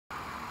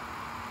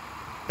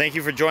Thank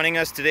you for joining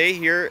us today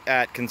here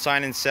at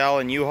Consign and Sell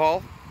and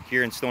U-Haul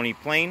here in Stony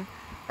Plain.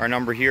 Our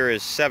number here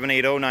is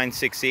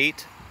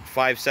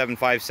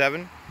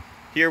 780-968-5757.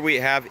 Here we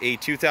have a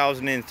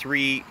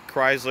 2003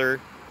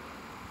 Chrysler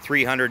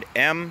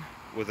 300M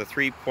with a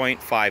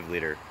 3.5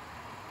 liter.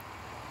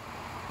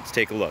 Let's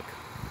take a look.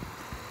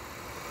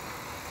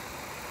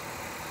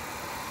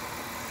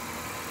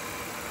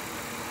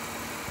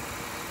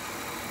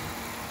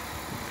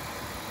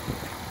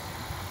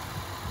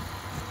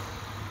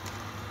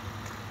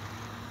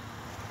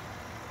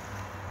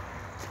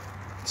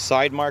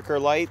 Side marker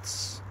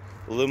lights,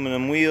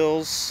 aluminum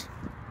wheels,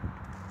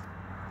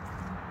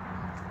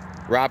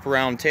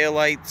 wraparound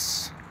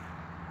taillights,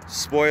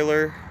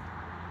 spoiler,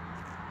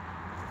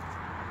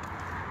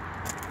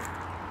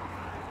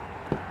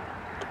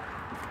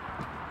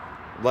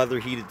 leather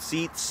heated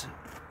seats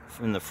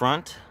in the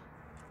front,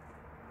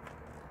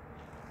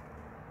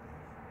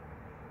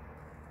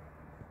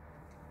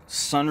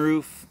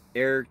 sunroof,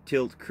 air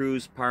tilt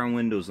cruise, power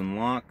windows and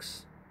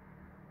locks.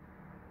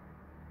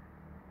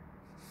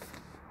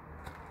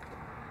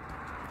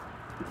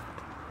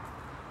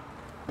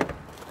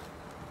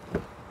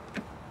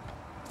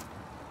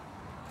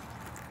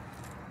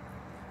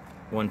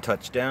 One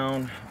touch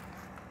down,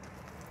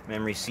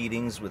 memory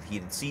seatings with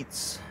heated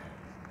seats,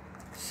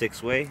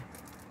 6-way,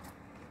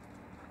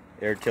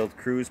 air tilt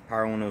cruise,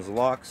 power windows,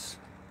 locks,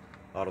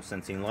 auto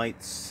sensing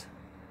lights,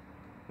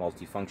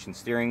 multi-function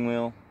steering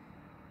wheel.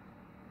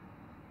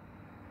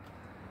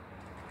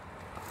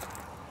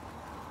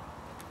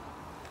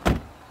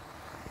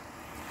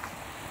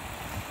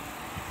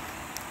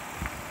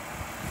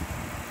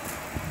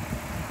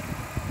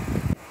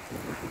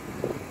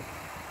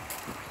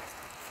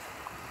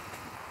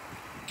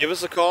 Give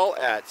us a call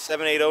at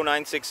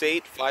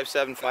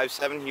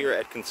 780-968-5757 here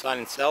at Consign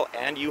and Sell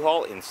and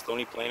U-Haul in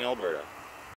Stony Plain, Alberta.